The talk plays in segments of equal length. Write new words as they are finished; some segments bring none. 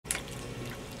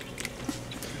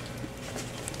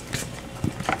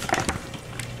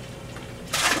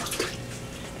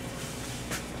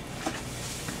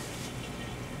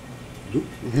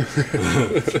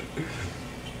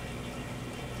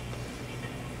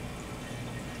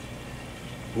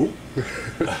Ooh.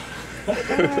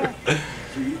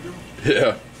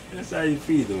 Yeah. That's how you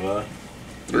feed them, huh?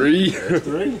 3. That's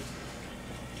 3.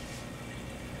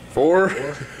 4.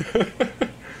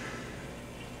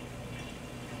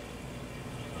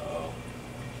 Oh.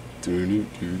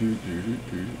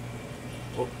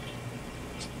 Oh.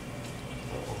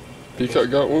 Peacock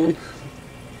got one.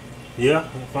 Yeah,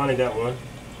 I finally got one.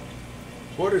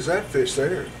 What is that fish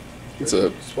there? It's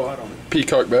a Spot on it.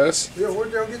 peacock bass. Yeah,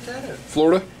 where'd y'all get that at?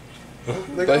 Florida.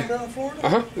 They got them down in Florida?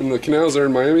 Uh-huh. In the canals there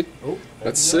in Miami. Oh,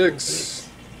 That's 6.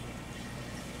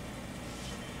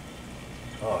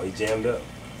 Oh, he jammed up.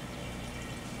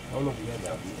 I don't know if he got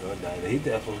that. He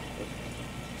definitely.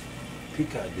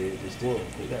 Peacock did just then.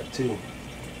 He got 2.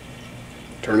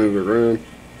 Turning it around.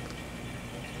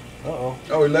 Uh-oh.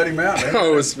 Oh, he let him out.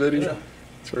 Oh, it's spitting. Yeah.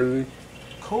 Turning.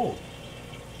 Cool.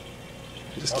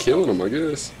 Just killing them, I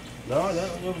guess. No,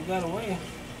 that never got away.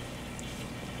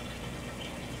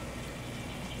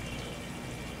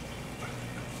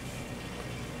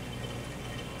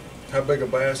 How big a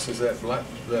bass is that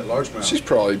largemouth? She's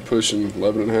probably pushing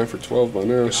 11 and a half or 12 by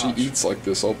now. Gosh. She eats like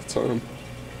this all the time.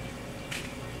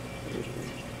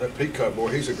 That peacock boy,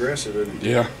 he's aggressive, isn't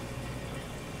he? Yeah.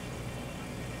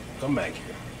 Come back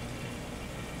here.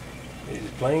 Is he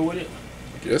playing with it?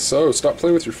 I guess so. Stop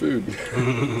playing with your food.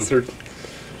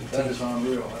 That is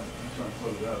unreal. I'm trying to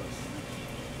close it out.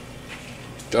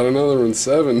 Got another one,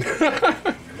 7.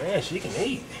 Man, she can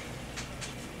eat.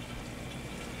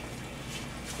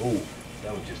 Ooh,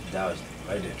 that one just dodged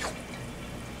right there.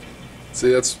 See,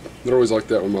 they're always like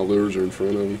that when my lures are in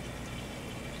front of them.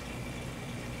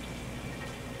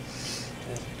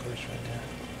 That's the perch right there.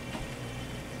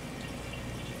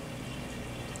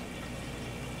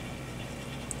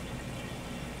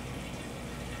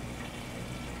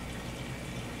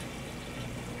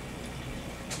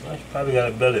 Well, she probably got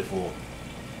a belly full.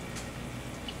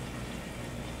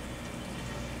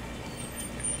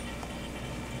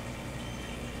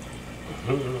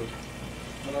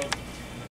 Hello.